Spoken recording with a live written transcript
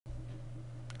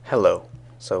hello.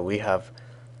 So we have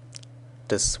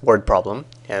this word problem,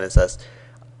 and it says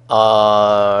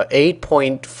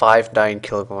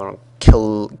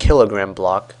 8.59 kilogram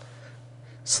block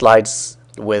slides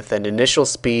with an initial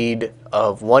speed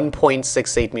of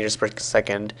 1.68 meters per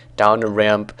second down a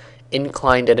ramp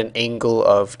inclined at an angle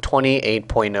of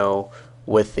 28.0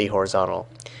 with the horizontal.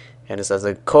 And it says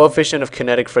the coefficient of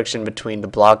kinetic friction between the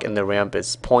block and the ramp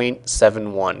is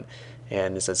 0.71.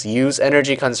 And it says use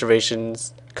energy conservation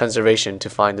to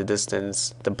find the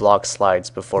distance the block slides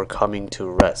before coming to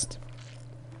rest.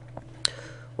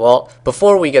 Well,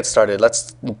 before we get started,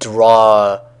 let's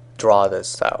draw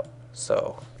this out.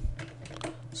 So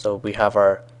we have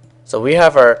our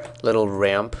little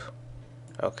ramp.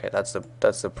 Okay,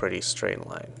 that's a pretty straight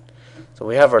line. So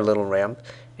we have our little ramp,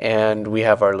 and we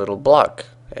have our little block,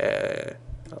 a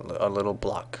little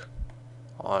block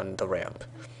on the ramp,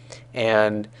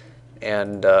 and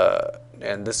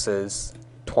this is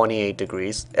 28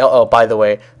 degrees. Oh, by the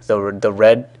way, the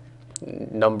red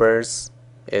numbers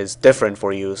is different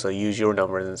for you, so use your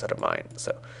numbers instead of mine.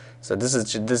 So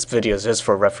this video is just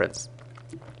for reference.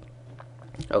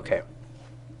 Okay.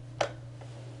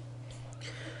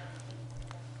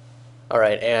 All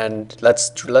right, and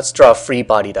let's draw a free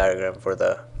body diagram for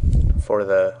the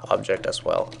object as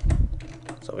well.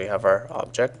 So we have our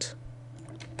object.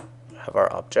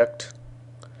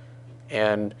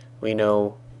 And we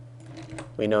know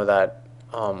that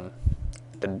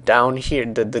the down here,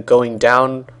 the going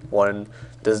down one,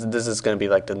 this is going to be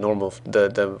like the normal,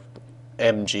 the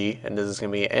mg, and this is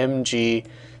going to be mg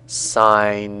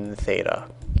sine theta,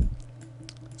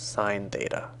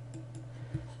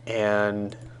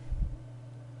 and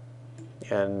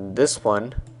this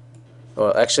one,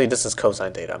 well, actually this is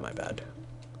cosine theta, my bad.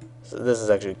 So this is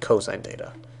actually cosine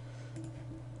theta.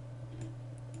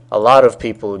 A lot of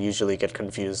people usually get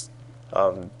confused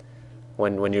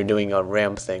when you're doing a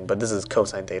ramp thing, but this is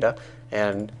cosine theta,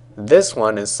 and this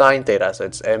one is sine theta, so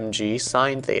it's mg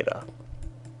sine theta.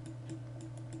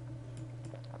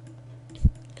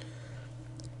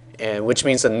 And which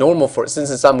means the normal force, since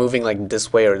it's not moving like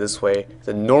this way or this way,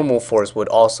 the normal force would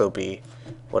also be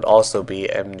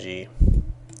mg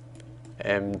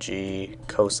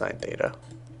cosine theta.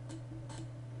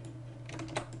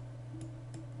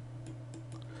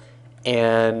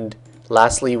 And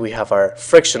lastly, we have our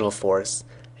frictional force,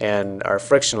 and our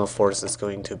frictional force is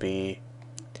going to be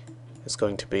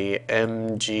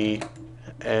mg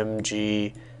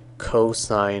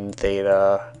cosine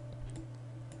theta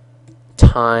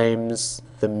times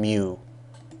the mu,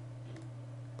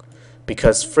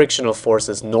 because frictional force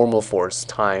is normal force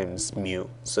times mu,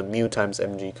 so mu times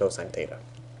mg cosine theta.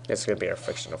 It's going to be our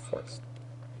frictional force.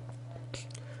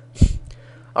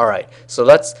 All right, so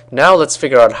let's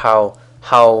figure out how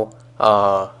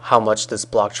much this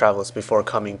block travels before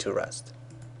coming to rest.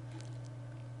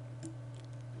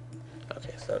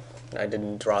 Okay, so I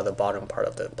didn't draw the bottom part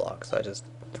of the block, so I just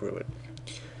drew it.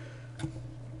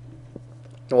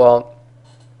 Well,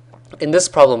 in this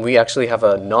problem, we actually have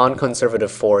a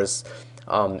non-conservative force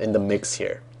in the mix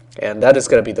here, and that is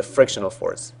going to be the frictional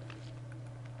force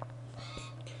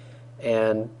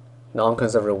and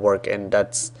non-conservative work, and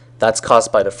that's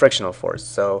caused by the frictional force.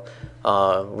 So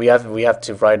we have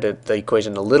to write the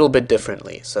equation a little bit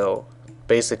differently. So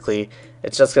basically,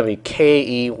 it's just going to be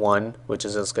KE1, which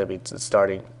is just going to be the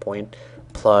starting point,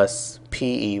 plus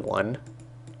PE1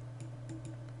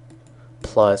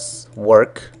 plus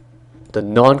work. The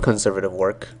non-conservative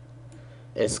work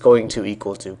is going to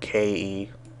equal to KE2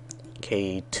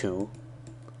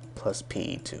 plus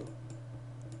PE2.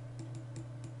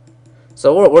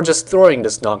 So we're just throwing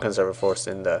this non-conservative force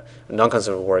in the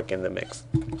non-conservative work in the mix.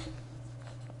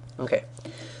 Okay,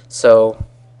 so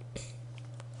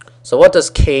what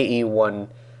does KE1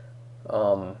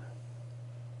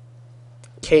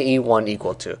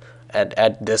 equal to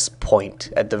at this point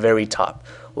at the very top?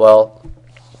 Well,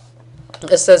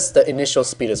 it says the initial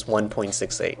speed is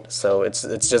 1.68, so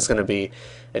it's just gonna be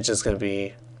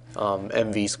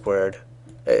mv squared.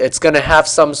 It's gonna have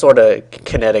some sort of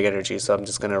kinetic energy, so I'm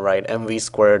just gonna write mv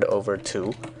squared over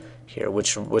 2 here,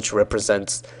 which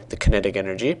represents the kinetic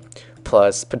energy,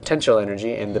 plus potential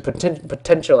energy, and the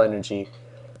potential energy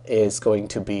is going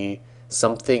to be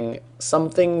something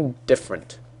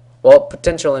different. Well,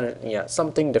 potential energy, yeah,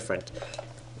 something different.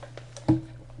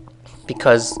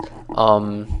 Because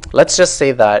let's just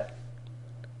say that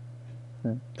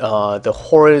the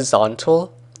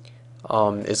horizontal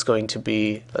is going to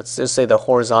be, let's just say the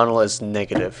horizontal is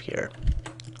negative here.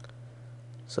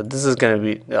 So this is going to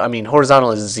be, I mean,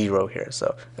 horizontal is 0 here.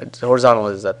 So horizontal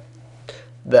is the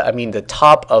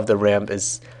top of the ramp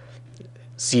is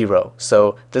 0.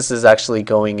 So this is actually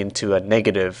going into a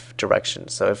negative direction.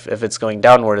 So if it's going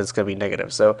downward, it's going to be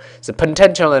negative. So the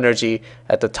potential energy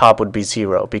at the top would be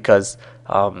 0 because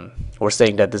we're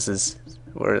saying that this is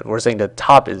we're saying that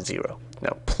top is 0.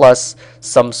 Now plus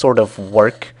some sort of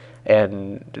work,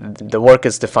 and the work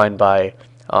is defined by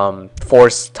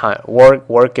force time.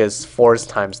 Work is force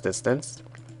times distance.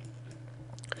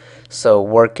 So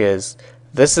work is,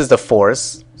 this is the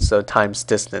force, so times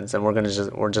distance, and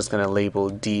we're just gonna label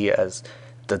d as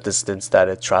the distance that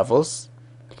it travels.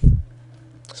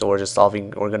 So we're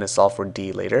gonna solve for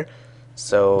d later.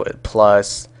 So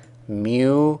plus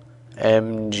mu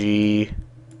mg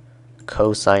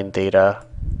cosine theta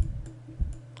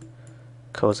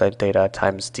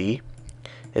times d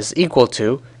is equal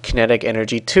to kinetic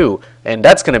energy 2, and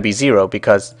that's gonna be 0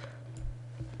 because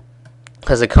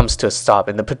as it comes to a stop,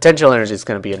 and the potential energy is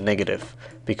going to be a negative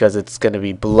because it's going to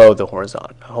be below the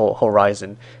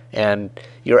horizon, and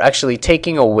you're actually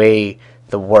taking away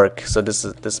the work, so this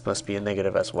must be a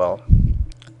negative as well.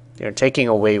 You're taking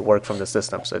away work from the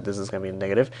system, so this is going to be a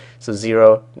negative. So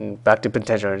 0, back to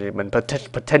potential energy, and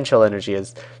potential energy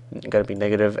is going to be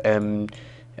negative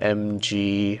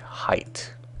mg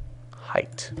height.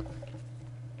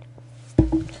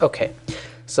 Okay,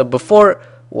 so before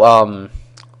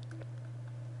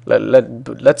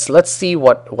let's see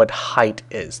what height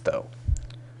is, though.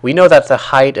 We know that the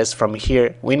height is from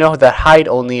here. We know that height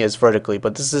only is vertically,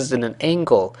 but this is in an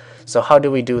angle. So how do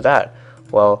we do that?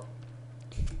 Well,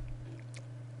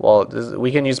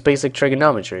 we can use basic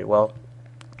trigonometry. Well,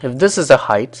 if this is a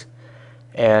height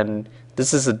and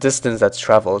this is a distance that's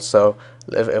traveled, so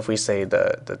if we say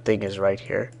the thing is right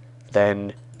here,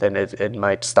 then it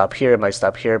might stop here, it might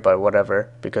stop here, but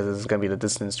whatever, because this is going to be the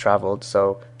distance traveled.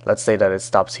 So let's say that it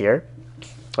stops here.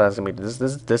 So that's going to be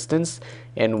this distance,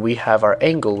 and we have our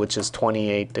angle, which is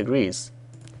 28 degrees,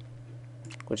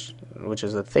 which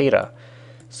is a theta.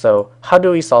 So how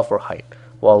do we solve for height?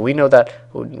 Well, we know that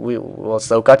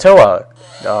so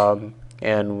katoa,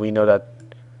 and we know that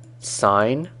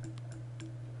sine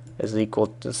is equal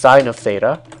to sine of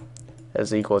theta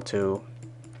is equal to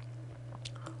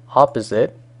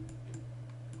opposite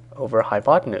over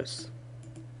hypotenuse.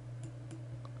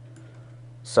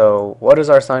 So what is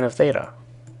our sine of theta?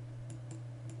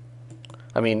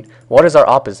 I mean, what is our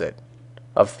opposite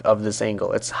of this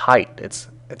angle? It's height. It's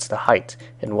the height.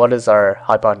 And what is our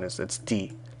hypotenuse? It's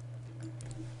d.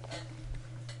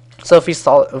 So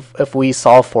if we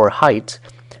solve for height,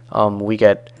 we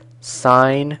get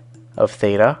sine of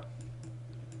theta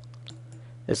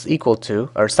is equal to,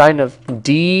 or sine of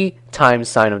d times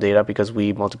sine of theta, because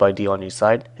we multiply d on each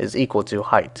side, is equal to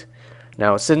height.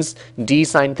 Now, since d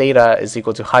sine theta is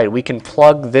equal to height, we can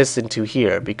plug this into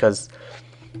here because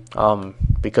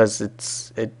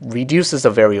it reduces a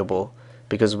variable,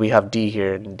 because we have d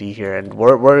here and d here, and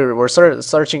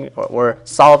we're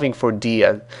solving for d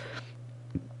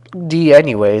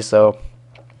anyway. So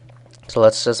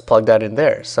let's just plug that in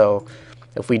there. So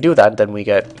if we do that, then we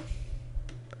get,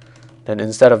 then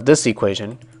instead of this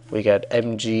equation, we get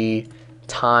mg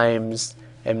times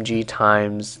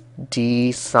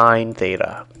d sine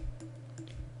theta.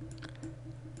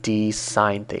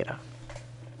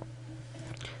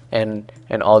 And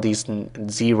all these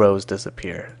zeros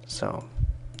disappear. So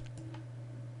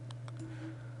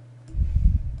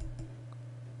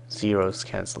zeros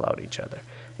cancel out each other.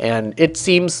 And it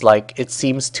seems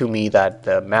to me that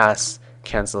the mass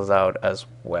cancels out as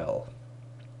well.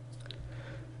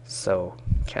 So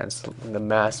the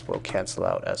mass will cancel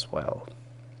out as well.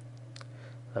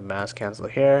 The mass cancel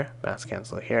here, mass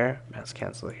cancel here, mass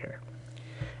cancel here.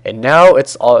 And now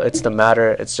it's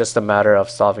just a matter of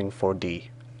solving for d.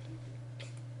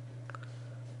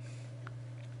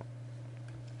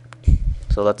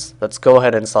 So let's go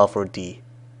ahead and solve for d.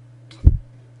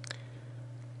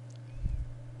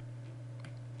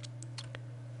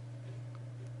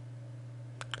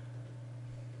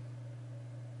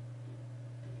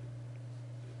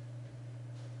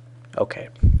 Okay.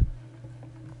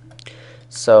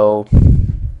 So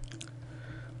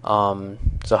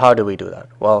how do we do that?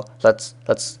 Well, let's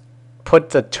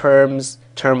put the term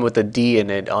with the d in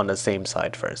it on the same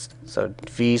side first. So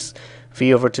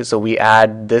v over 2. So we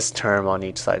add this term on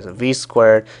each side. So v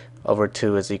squared over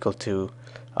 2 is equal to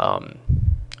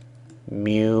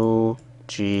mu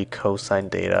g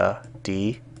cosine theta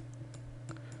d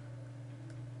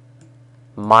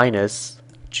minus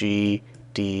g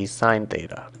d sine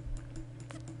theta.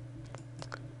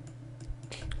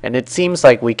 And it seems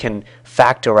like we can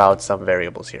factor out some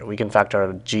variables here. We can factor out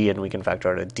a g and we can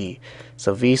factor out a d.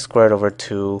 So v squared over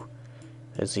 2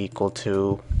 is equal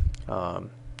to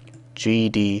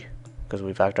gd, because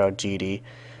we factor out gd,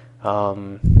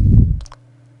 and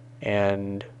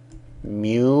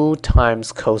mu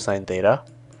times cosine theta,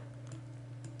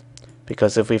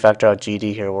 because if we factor out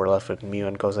GD here, we're left with mu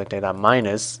and cosine theta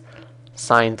minus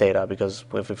sine theta, because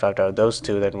if we factor out those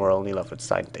two, then we're only left with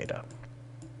sine theta.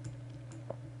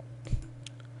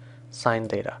 Sine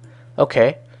theta.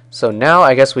 Okay, so now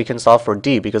I guess we can solve for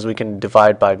D, because we can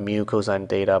divide by mu cosine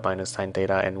theta minus sine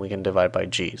theta, and we can divide by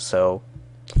G. So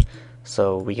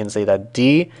we can say that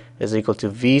D is equal to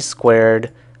V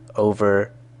squared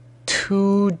over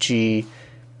 2G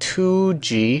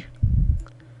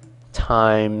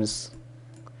times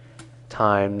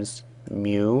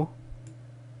mu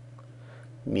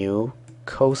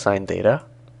cosine theta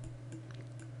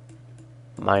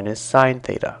minus sine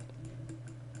theta.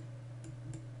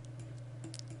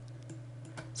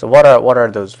 So what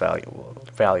are those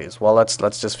values? Well, let's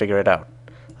just figure it out.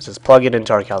 Let's just plug it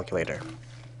into our calculator.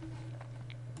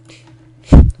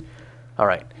 All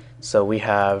right. So we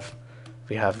have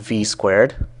v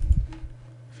squared,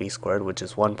 which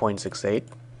is 1.68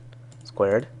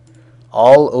 squared,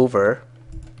 all over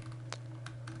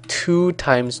 2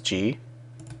 times g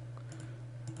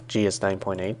is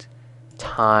 9.8,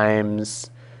 times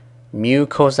mu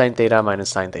cosine theta minus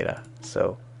sine theta.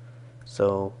 So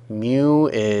mu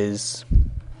is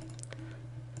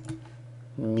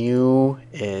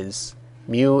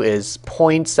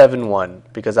 0.71,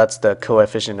 because that's the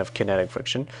coefficient of kinetic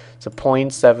friction. So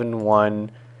 0.71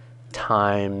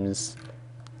 times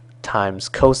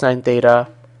cosine theta,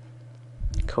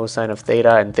 cosine of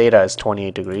theta, and theta is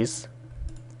 28 degrees,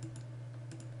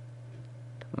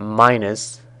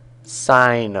 minus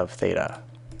sine of theta.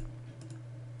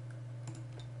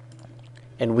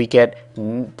 And we get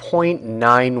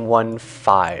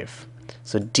 0.915.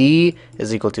 So D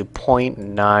is equal to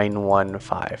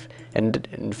 0.915 and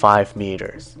in 5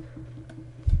 meters.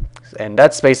 And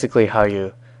that's basically how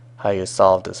you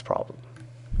solve this problem.